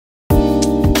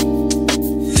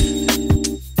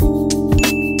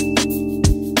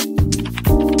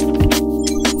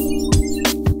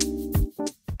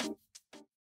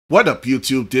What up,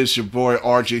 YouTube? This is your boy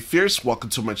RJ Fierce. Welcome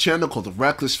to my channel called The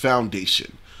Reckless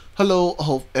Foundation. Hello, I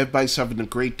hope everybody's having a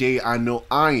great day. I know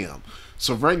I am.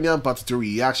 So right now I'm about to do a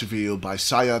reaction video by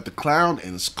Siah The Clown,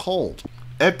 and it's called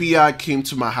FBI Came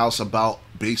to My House About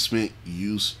Basement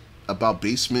YouTubers.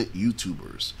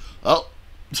 Oh,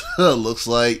 looks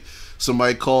like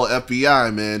somebody called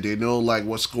FBI, man. They know like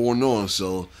what's going on,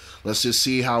 so let's just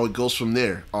see how it goes from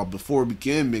there. Before we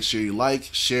begin, make sure you like,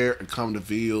 share, and comment the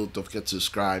video. Don't forget to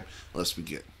subscribe. Let's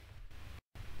begin.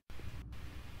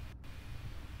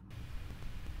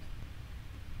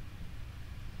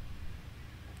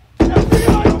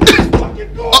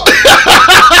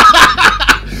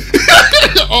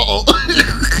 Uh-oh.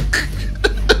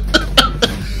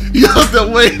 You have to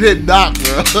wait and knock,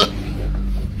 bro.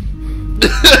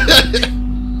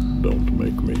 Don't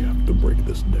make me have to break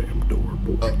this damn door,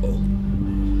 boy. Uh-oh.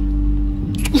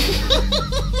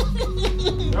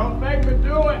 Don't make me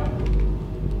do it.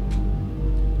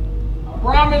 I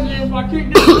promise you, if I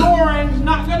keep this door in, it's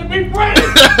not gonna be pretty.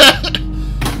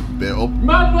 You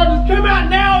might as well just come out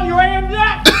now and your hands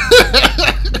up.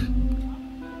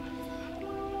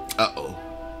 Uh-oh.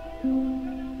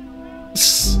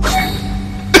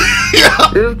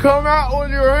 Just come out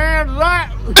with your hands up.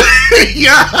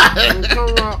 Yeah.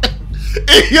 Come out.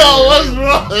 Yo, what's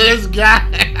wrong with this guy?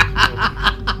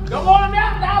 Come on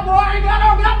now, boy. I ain't got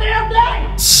no goddamn day.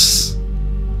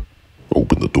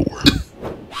 Open the door.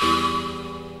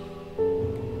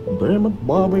 Damn it,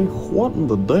 Bobby. What in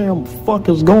the damn fuck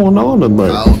is going on in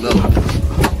there? I don't know.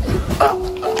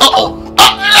 Uh-oh.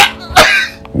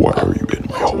 Why are you in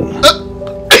my home?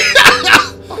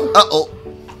 Uh-oh.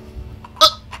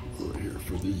 You're here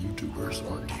for the YouTubers,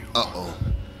 aren't you? Uh-oh.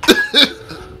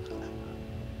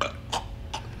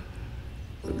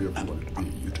 Have you ever wanted to be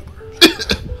a YouTuber?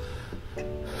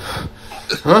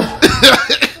 Huh?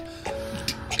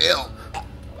 Hell.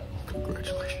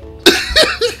 Congratulations.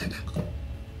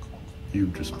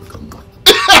 You've just become one.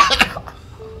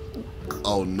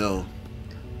 Oh, no.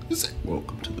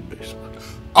 Welcome to the basement.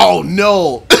 Oh,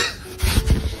 no.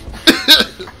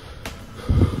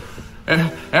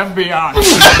 FBI.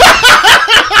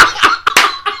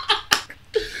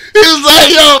 He's like,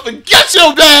 yo, forget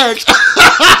your badge.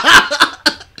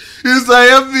 He's like,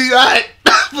 FBI,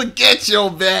 forget your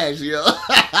badge, yo.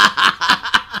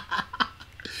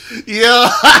 Yo.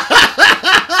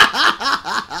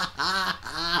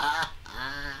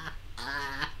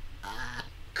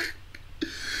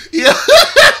 Yeah.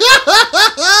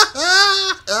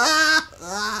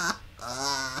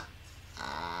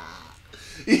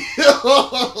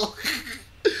 Yo.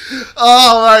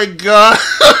 Oh my god.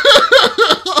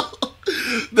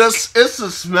 It's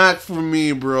a smack for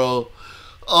me, bro.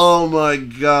 Oh my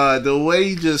god. The way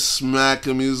he just smacked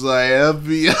him, he was like,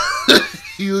 FBI.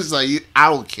 He was like, I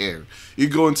don't care. You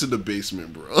go into the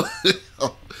basement, bro.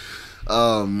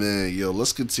 Oh man, yo,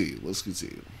 let's continue. Let's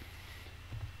continue.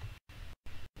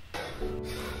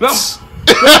 No.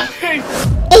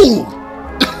 Oh!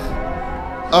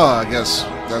 Oh, I guess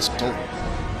that's dope.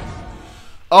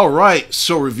 Alright,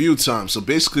 so review time. So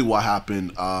basically what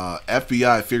happened,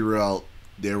 FBI figured out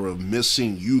there were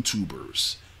missing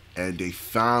YouTubers, and they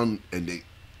found, and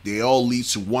they all lead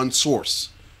to one source,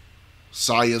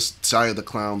 Siah the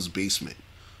Clown's basement.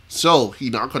 So he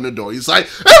knocked on the door. He's like,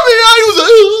 FBI!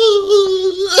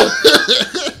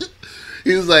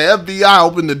 He was like, FBI,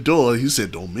 open the door. He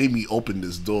said, don't make me open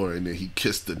this door. And then he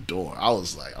kissed the door. I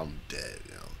was like, I'm dead,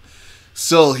 you know.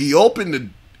 So he opened the,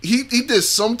 he did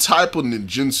some type of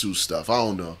ninjutsu stuff. I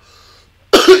don't know.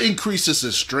 Increases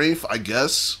his strength, I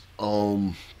guess.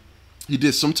 He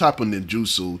did some type of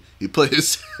ninjutsu. He put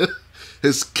his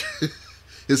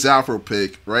afro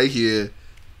pick right here.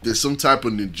 Did some type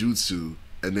of ninjutsu.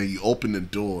 And then he opened the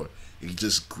door. And he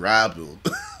just grabbed him.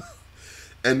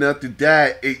 And after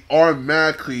that, it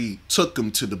automatically took him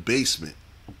to the basement.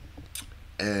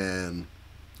 And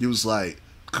he was like,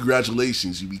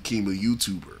 congratulations, you became a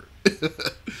YouTuber.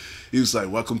 He was like,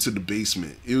 welcome to the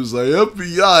basement. He was like,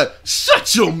 FBI,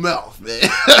 shut your mouth, man.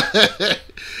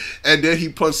 And then he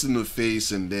punched him in the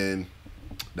face, and then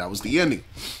that was the ending.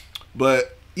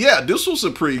 But yeah, this was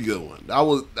a pretty good one.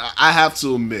 I have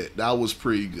to admit, that was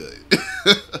pretty good.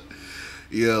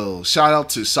 Yo, shout out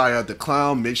to Siah The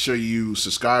Clown. Make sure you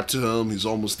subscribe to him. He's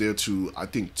almost there to, I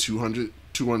think,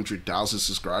 200,000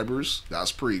 subscribers.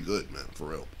 That's pretty good, man, for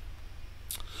real.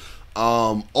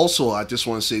 Also, I just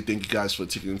want to say thank you guys for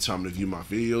taking the time to view my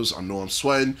videos. I know I'm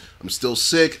sweating. I'm still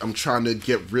sick. I'm trying to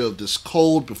get rid of this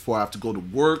cold before I have to go to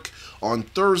work on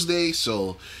Thursday.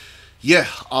 So, yeah.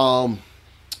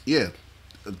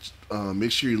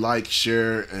 Make sure you like,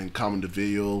 share, and comment the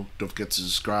video. Don't forget to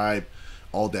subscribe.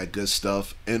 all that good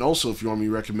stuff. And also, if you want me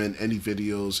to recommend any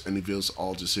videos,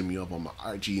 all just hit me up on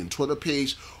my IG and Twitter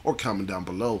page or comment down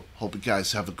below. Hope you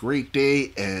guys have a great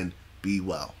day and be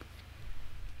well.